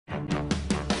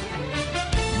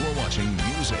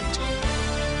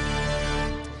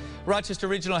Rochester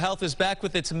Regional Health is back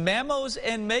with its Mammos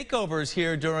and Makeovers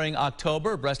here during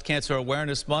October, Breast Cancer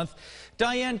Awareness Month.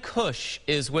 Diane Cush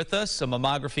is with us, a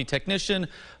mammography technician,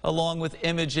 along with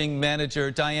imaging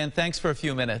manager. Diane, thanks for a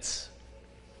few minutes.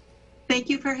 Thank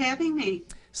you for having me.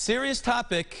 Serious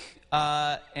topic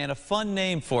and a fun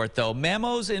name for it, though.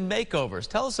 Mammos and Makeovers.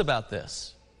 Tell us about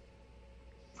this.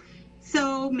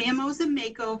 So Mammos and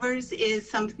Makeovers is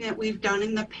something that we've done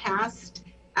in the past.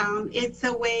 It's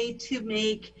a way to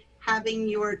make having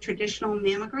your traditional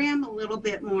mammogram a little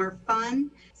bit more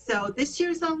fun. So this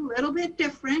year's a little bit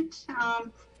different,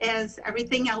 as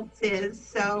everything else is.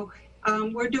 So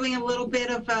we're doing a little bit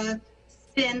of a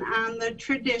spin on the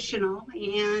traditional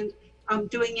and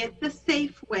doing it the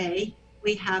safe way.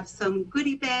 We have some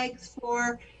goodie bags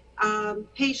for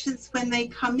patients when they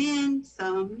come in,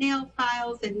 some nail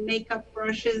files and makeup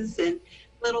brushes and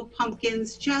little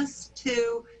pumpkins, just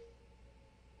to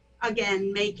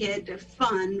again make it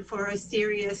fun for a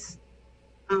serious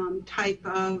type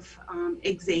of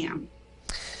exam.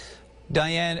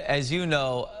 Diane, as you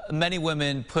know, many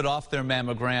women put off their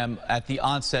mammogram at the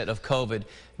onset of COVID.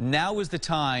 Now is the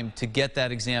time to get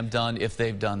that exam done if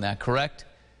they've done that, correct?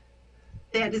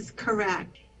 That is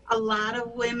correct. A lot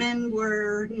of women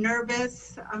were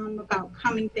nervous about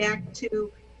coming back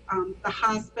to the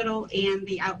hospital and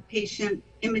the outpatient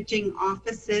imaging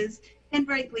offices, and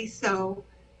rightly so.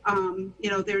 You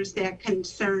know, there's that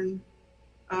concern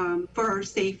for our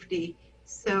safety.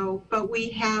 So, but we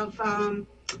have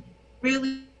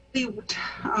really worked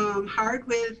hard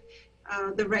with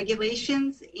the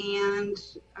regulations and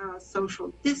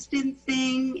social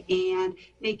distancing and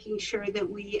making sure that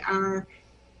we are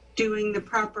doing the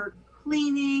proper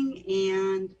cleaning,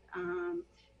 and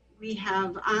we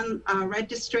have on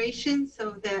registration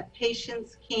so that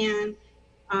patients can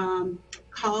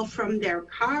call from their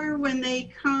car when they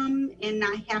come and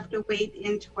not have to wait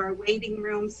into our waiting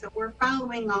room. So we're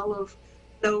following all of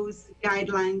those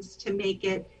guidelines to make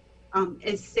it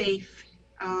as safe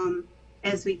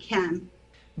as we can.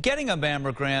 Getting a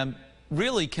mammogram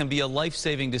really can be a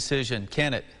life-saving decision,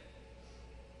 can it?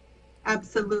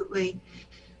 Absolutely.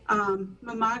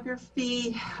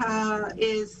 Mammography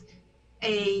is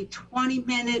a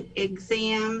 20-minute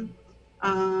exam.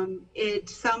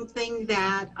 It's something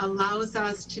that allows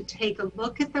us to take a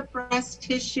look at the breast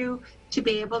tissue to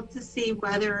be able to see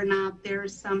whether or not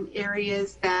there's some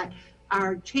areas that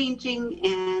are changing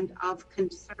and of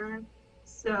concern.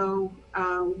 So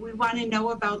we want to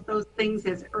know about those things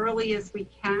as early as we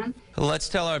can. Let's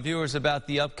tell our viewers about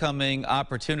the upcoming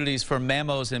opportunities for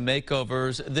Mammos and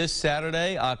Makeovers this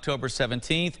Saturday, October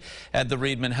 17th at the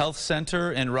Reedman Health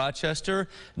Center in Rochester.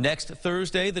 Next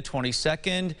Thursday, the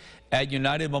 22nd, at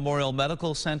United Memorial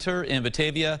Medical Center in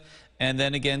Batavia. And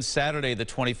then again Saturday, the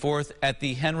 24th, at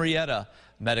the Henrietta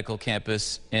Medical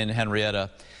Campus in Henrietta.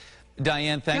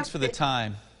 Diane, thanks for the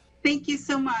time. Thank you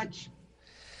so much.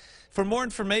 For more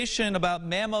information about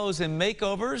Mammos and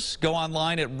Makeovers, go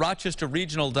online at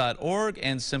rochesterregional.org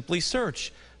and simply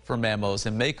search for Mammos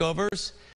and Makeovers.